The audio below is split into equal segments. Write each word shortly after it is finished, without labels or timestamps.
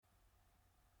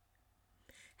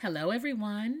Hello,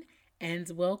 everyone, and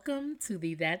welcome to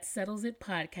the That Settles It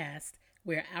podcast,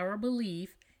 where our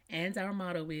belief and our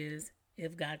motto is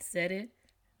if God said it,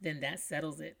 then that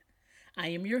settles it. I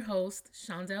am your host,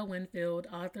 Shondell Winfield,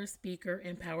 author, speaker,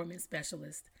 empowerment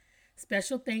specialist.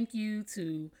 Special thank you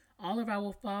to all of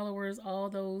our followers, all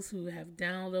those who have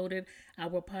downloaded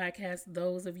our podcast,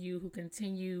 those of you who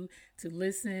continue to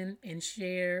listen and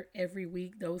share every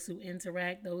week, those who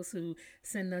interact, those who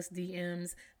send us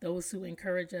DMs, those who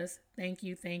encourage us. Thank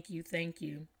you, thank you, thank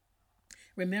you.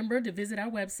 Remember to visit our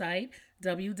website,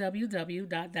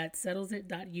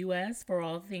 www.thatsettlesit.us, for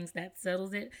all things that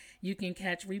settles it. You can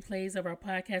catch replays of our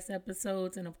podcast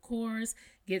episodes and, of course,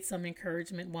 get some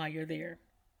encouragement while you're there.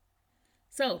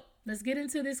 So let's get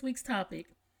into this week's topic.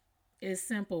 It's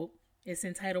simple. It's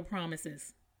entitled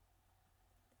Promises.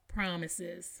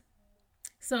 Promises.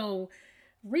 So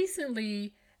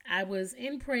recently I was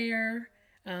in prayer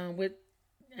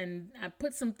and I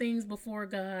put some things before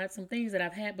God, some things that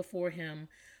I've had before Him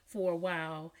for a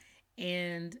while.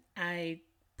 And I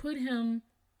put Him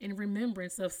in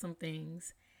remembrance of some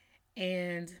things.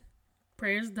 And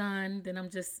prayer's done. Then I'm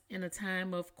just in a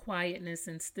time of quietness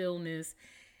and stillness.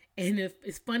 And if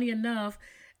it's funny enough,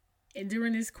 and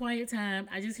during this quiet time,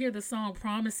 I just hear the song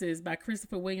Promises by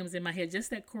Christopher Williams in my head. Just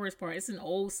that chorus part. It's an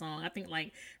old song. I think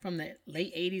like from the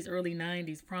late 80s, early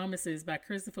 90s. Promises by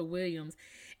Christopher Williams.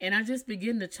 And I just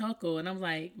begin to chuckle. And I'm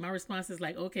like, my response is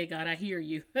like, okay, God, I hear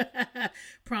you.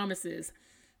 Promises.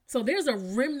 So there's a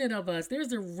remnant of us.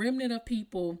 There's a remnant of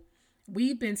people.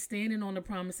 We've been standing on the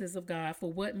promises of God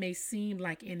for what may seem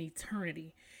like an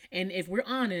eternity. And if we're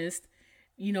honest,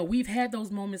 we've had those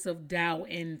moments of doubt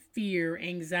and fear,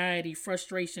 anxiety,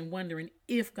 frustration, wondering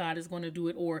if God is going to do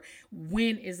it or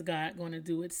when is God going to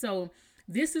do it. So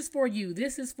this is for you.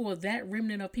 This is for that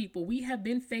remnant of people. We have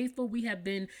been faithful. We have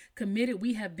been committed.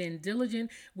 We have been diligent.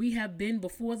 We have been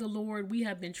before the Lord. We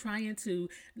have been trying to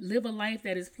live a life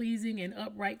that is pleasing and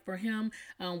upright for Him.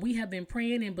 We have been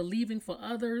praying and believing for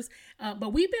others,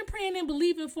 but we've been praying and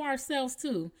believing for ourselves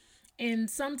too. And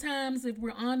sometimes, if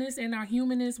we're honest in our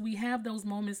humanness, we have those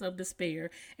moments of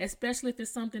despair, especially if it's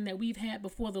something that we've had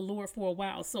before the Lord for a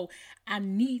while. So I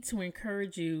need to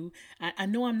encourage you. I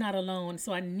know I'm not alone,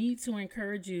 so I need to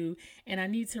encourage you, and I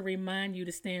need to remind you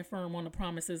to stand firm on the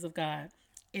promises of God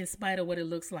in spite of what it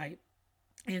looks like.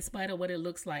 In spite of what it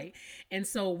looks like. And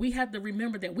so we have to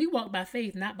remember that we walk by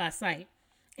faith, not by sight.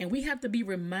 And we have to be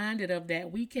reminded of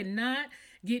that. We cannot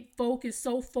get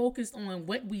so focused on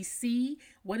what we see,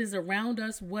 what is around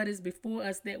us, what is before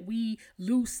us, that we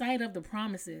lose sight of the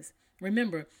promises.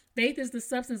 Remember, faith is the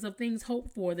substance of things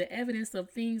hoped for, the evidence of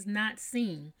things not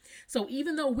seen. So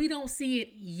even though we don't see it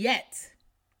yet,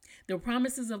 the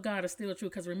promises of God are still true,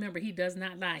 because remember, He does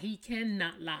not lie. He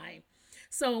cannot lie.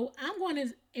 So I'm going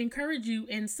to encourage you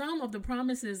in some of the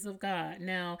promises of God.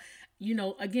 Now,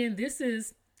 again,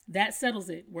 that settles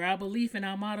it, where our belief and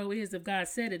our motto is if God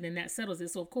said it, then that settles it.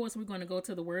 So, of course, we're going to go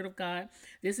to the Word of God.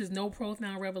 This is no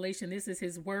profound revelation. This is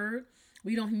His Word.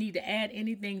 We don't need to add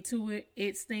anything to it.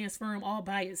 It stands firm all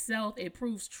by itself. It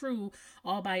proves true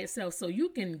all by itself. So you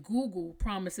can Google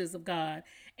promises of God,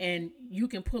 and you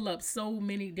can pull up so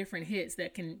many different hits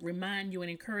that can remind you and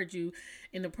encourage you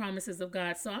in the promises of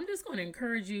God. So I'm just going to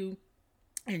encourage you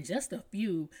and just a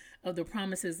few of the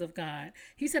promises of God.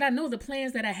 He said, I know the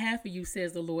plans that I have for you,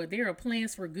 says the Lord. There are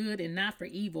plans for good and not for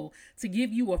evil, to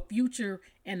give you a future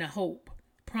and a hope.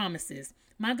 Promises.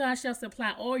 My God shall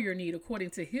supply all your need according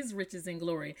to His riches and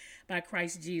glory by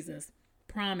Christ Jesus.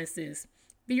 Promises.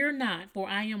 Fear not, for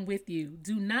I am with you.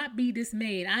 Do not be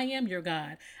dismayed. I am your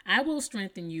God. I will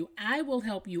strengthen you. I will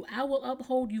help you. I will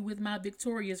uphold you with my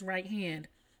victorious right hand.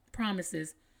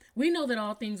 Promises. We know that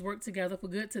all things work together for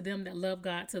good to them that love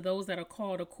God, to those that are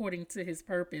called according to His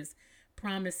purpose.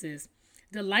 Promises.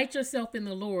 Delight yourself in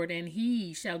the Lord, and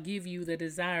He shall give you the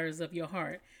desires of your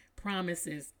heart.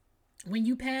 Promises. When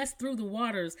you pass through the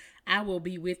waters, I will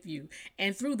be with you.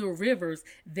 And through the rivers,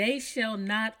 they shall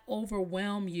not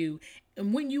overwhelm you.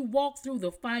 And when you walk through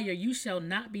the fire, you shall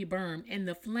not be burned, and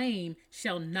the flame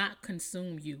shall not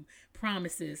consume you.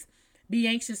 Promises. Be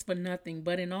anxious for nothing,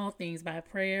 but in all things by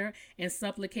prayer and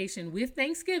supplication with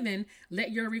thanksgiving,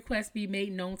 let your requests be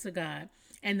made known to God.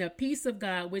 And the peace of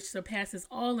God, which surpasses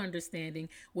all understanding,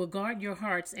 will guard your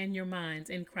hearts and your minds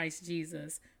in Christ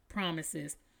Jesus.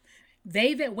 Promises.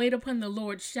 They that wait upon the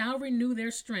Lord shall renew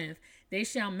their strength. They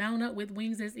shall mount up with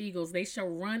wings as eagles. They shall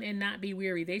run and not be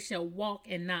weary. They shall walk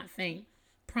and not faint.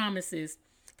 Promises.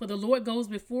 For the Lord goes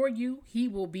before you. He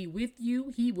will be with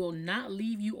you. He will not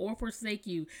leave you or forsake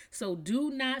you. So do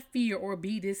not fear or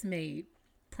be dismayed.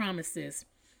 Promises.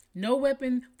 No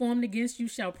weapon formed against you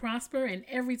shall prosper, and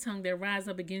every tongue that rise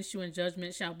up against you in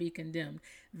judgment shall be condemned.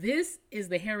 This is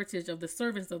the heritage of the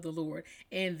servants of the Lord,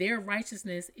 and their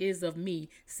righteousness is of me,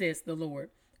 says the Lord.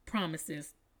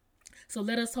 Promises. So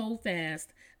let us hold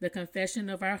fast the confession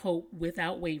of our hope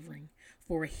without wavering,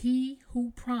 for he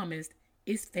who promised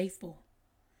is faithful.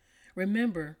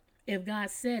 Remember, if God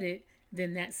said it,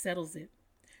 then that settles it.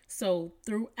 So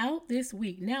throughout this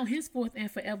week, now henceforth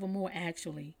and forevermore,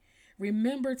 actually,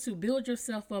 remember to build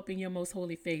yourself up in your most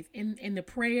holy faith, in the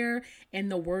prayer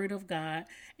and the word of God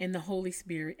and the Holy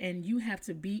Spirit. And you have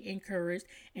to be encouraged,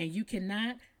 and you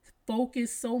cannot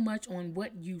focus so much on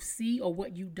what you see or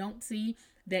what you don't see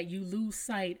that you lose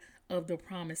sight of the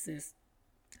promises.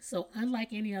 So unlike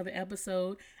any other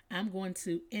episode, I'm going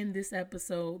to end this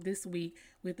episode this week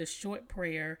with a short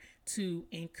prayer to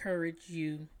encourage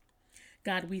you.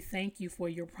 God, we thank you for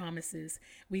your promises.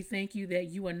 We thank you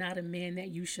that you are not a man that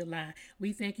you should lie.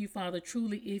 We thank you, Father,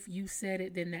 truly if you said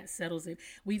it, then that settles it.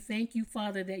 We thank you,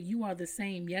 Father, that you are the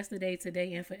same yesterday,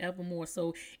 today, and forevermore.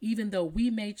 So even though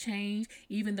we may change,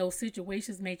 even though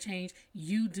situations may change,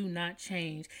 you do not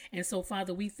change. And so,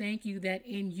 Father, we thank you that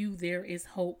in you there is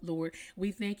hope, Lord.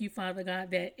 We thank you, Father God,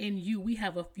 that in you we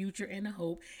have a future and a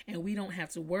hope, and we don't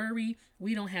have to worry.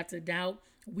 We don't have to doubt.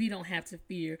 We don't have to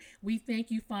fear. We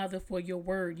thank you, Father, for your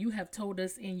word. You have told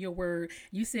us in your word.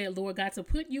 You said, Lord God, to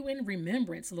put you in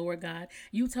remembrance, Lord God.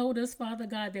 You told us, Father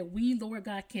God, that we, Lord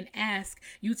God, can ask.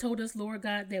 You told us, Lord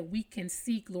God, that we can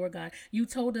seek, Lord God. You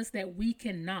told us that we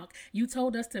can knock. You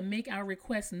told us to make our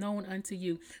requests known unto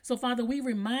you. So, Father, we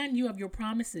remind you of your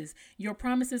promises. Your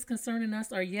promises concerning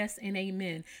us are yes and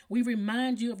amen. We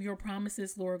remind you of your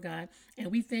promises, Lord God.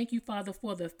 And we thank you, Father,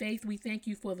 for the faith. We thank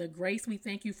you for the grace. We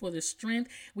thank you for the strength.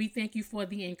 We thank you for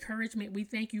the encouragement. We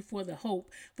thank you for the hope.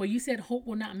 For you said hope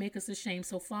will not make us ashamed.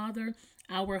 So, Father,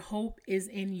 our hope is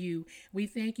in you. We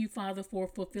thank you, Father, for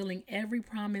fulfilling every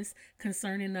promise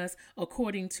concerning us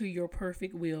according to your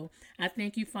perfect will. I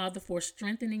thank you, Father, for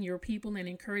strengthening your people and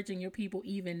encouraging your people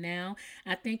even now.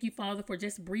 I thank you, Father, for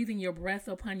just breathing your breath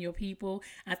upon your people.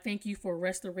 I thank you for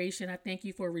restoration. I thank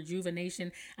you for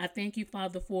rejuvenation. I thank you,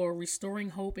 Father, for restoring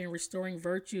hope and restoring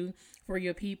virtue for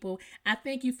your people. I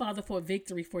thank you, Father, for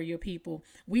victory for your people.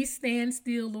 We stand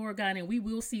still, Lord God, and we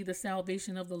will see the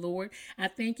salvation of the Lord. I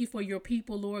thank you for your people,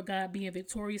 Lord God, being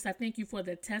victorious. I thank you for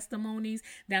the testimonies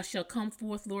that shall come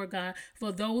forth, Lord God,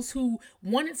 for those who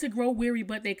wanted to grow weary,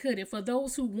 but they couldn't, for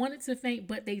those who wanted to faint,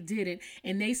 but they didn't,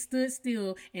 and they stood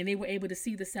still, and they were able to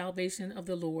see the salvation of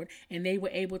the Lord, and they were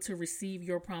able to receive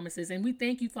your promises. And we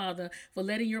thank you, Father, for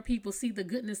letting your people see the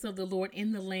goodness of the Lord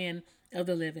in the land of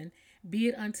the living. Be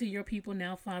it unto your people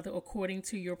now, Father, according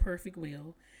to your perfect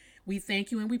will. We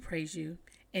thank you and we praise you.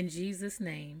 In Jesus'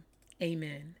 name,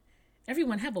 amen.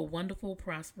 Everyone, have a wonderful,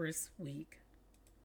 prosperous week.